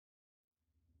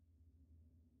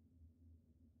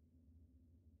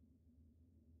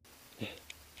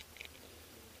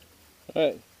All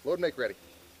right. Load and make ready.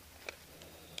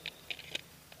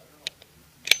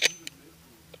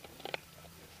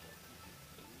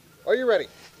 Are you ready?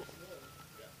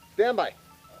 Stand by.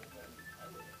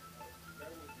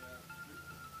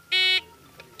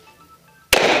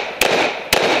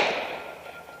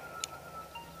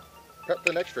 Prep for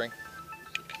the next string.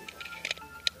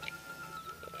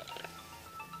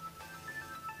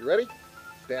 You ready?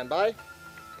 Stand by.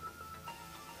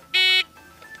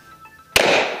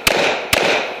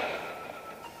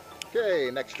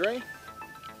 Okay, next string.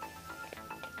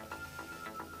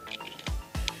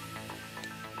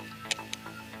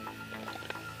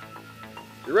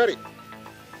 You ready?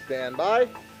 Stand by.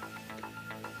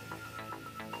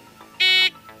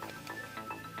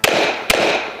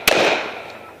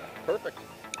 Perfect.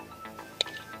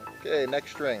 Okay,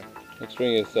 next string. Next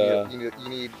string is you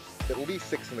need at least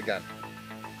 6 in the gun.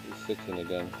 6 in the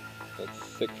gun. That's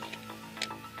 6.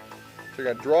 So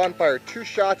you're gonna draw and fire 2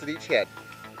 shots at each head.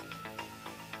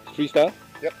 Freestyle?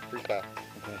 Yep, freestyle.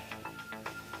 Okay.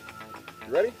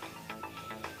 You ready?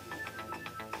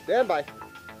 Stand by.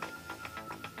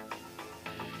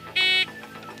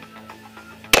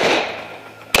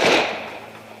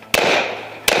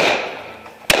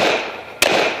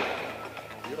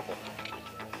 Beautiful.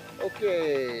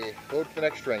 Okay, load for the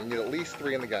next string. You need at least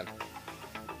 3 in the gun.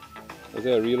 Is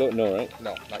there a reload? No, right?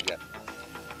 No, not yet.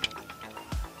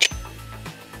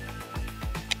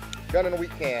 Gun in a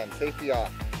weak hand, safety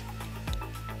off.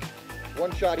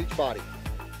 1 shot each body.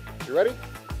 You ready?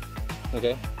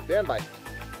 Okay. Stand by.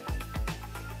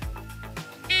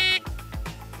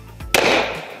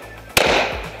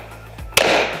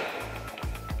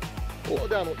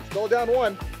 Slow down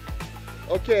 1.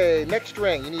 Okay, next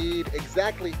string. You need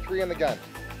exactly 3 in the gun.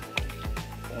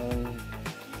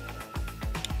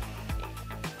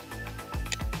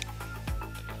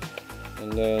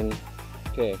 And then,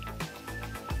 okay.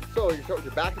 So you start with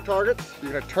your back to targets.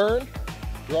 You're gonna turn,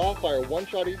 draw, fire 1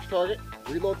 shot each target,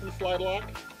 reload from the slide lock,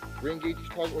 re-engage each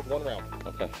target with 1 round.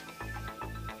 Okay.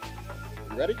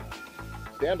 You ready?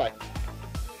 Stand by.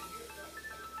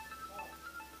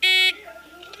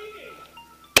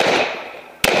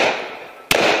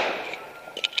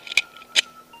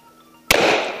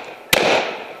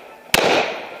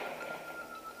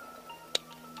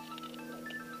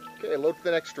 Okay, load for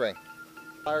the next string.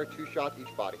 Fire 2 shots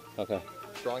each body. Okay.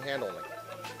 Strong hand only.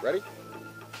 Ready?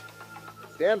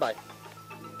 Stand by.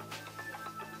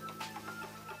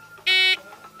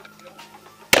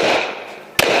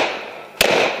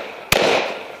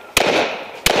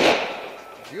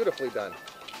 Beautifully done.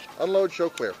 Unload, show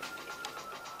clear.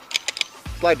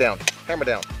 Slide down, hammer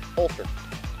down, holster.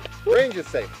 Range is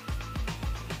safe.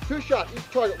 2 shots each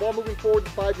target while moving forward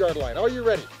to the 5-yard line. Are you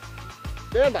ready?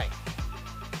 Stand by.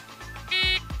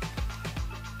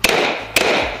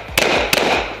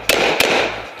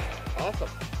 Awesome.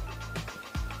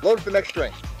 Load for the next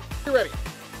string. You ready?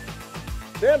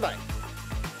 Stand by.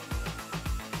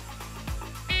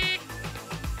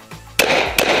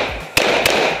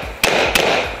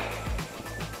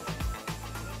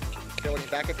 Okay, when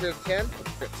you're back up here at 10,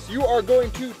 you are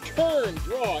going to turn,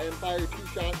 draw, and fire 2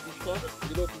 shots each target.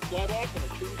 Reload from slide lock and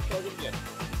then 2 each target again.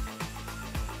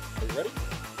 Are you ready?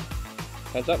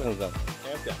 Hands up, hands down.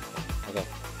 Hands down. Okay.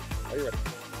 Are you ready?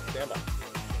 Stand by.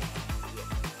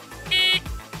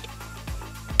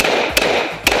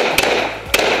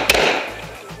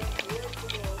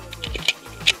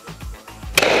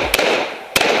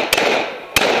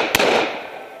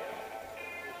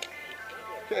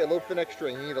 Okay, load for the next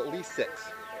string. You need at least 6.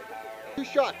 2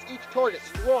 shots, each target,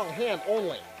 strong hand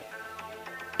only.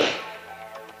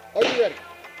 Are you ready?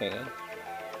 Hang on.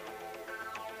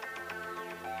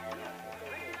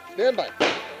 Stand by.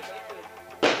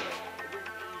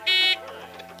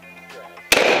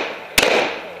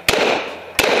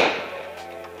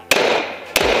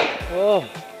 Oh.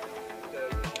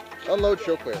 Unload,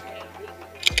 show clear.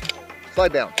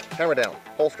 Slide down, hammer down,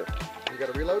 holster. You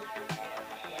got to reload?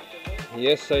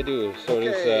 Yes, I do. So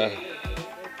Okay.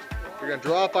 You're going to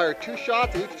draw, fire 2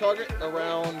 shots at each target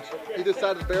around either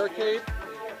side of the barricade.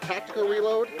 Tactical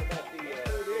reload.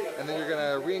 And then you're going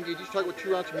to re-engage each target with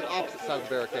 2 rounds from the opposite side of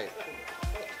the barricade.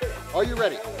 Are you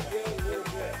ready?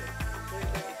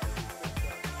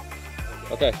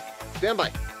 Okay. Stand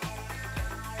by.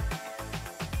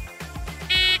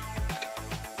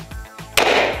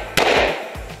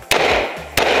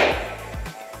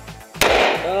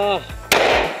 Ah.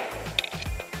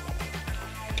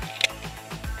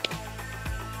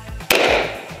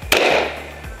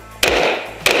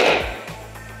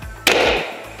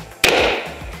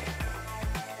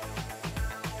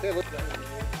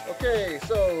 Okay,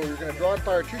 so you're going to draw and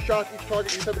fire 2 shots each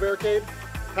target inside the barricade.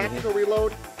 Tactical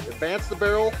reload. Advance the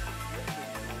barrel.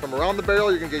 From around the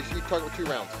barrel, you're going to engage each target with 2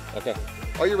 rounds. Okay.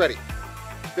 Are you ready?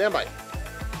 Stand by.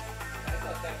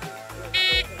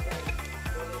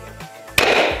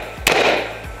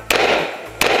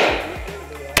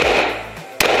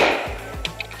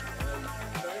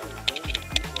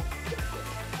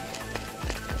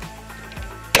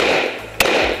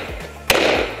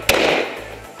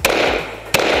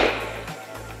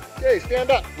 Okay,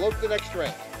 stand up. Load to the next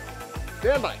round.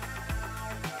 Stand by.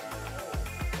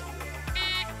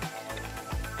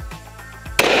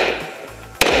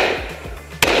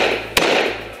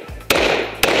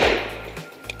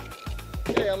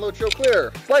 Okay, unload, show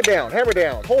clear. Slide down, hammer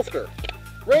down, holster.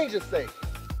 Range is safe.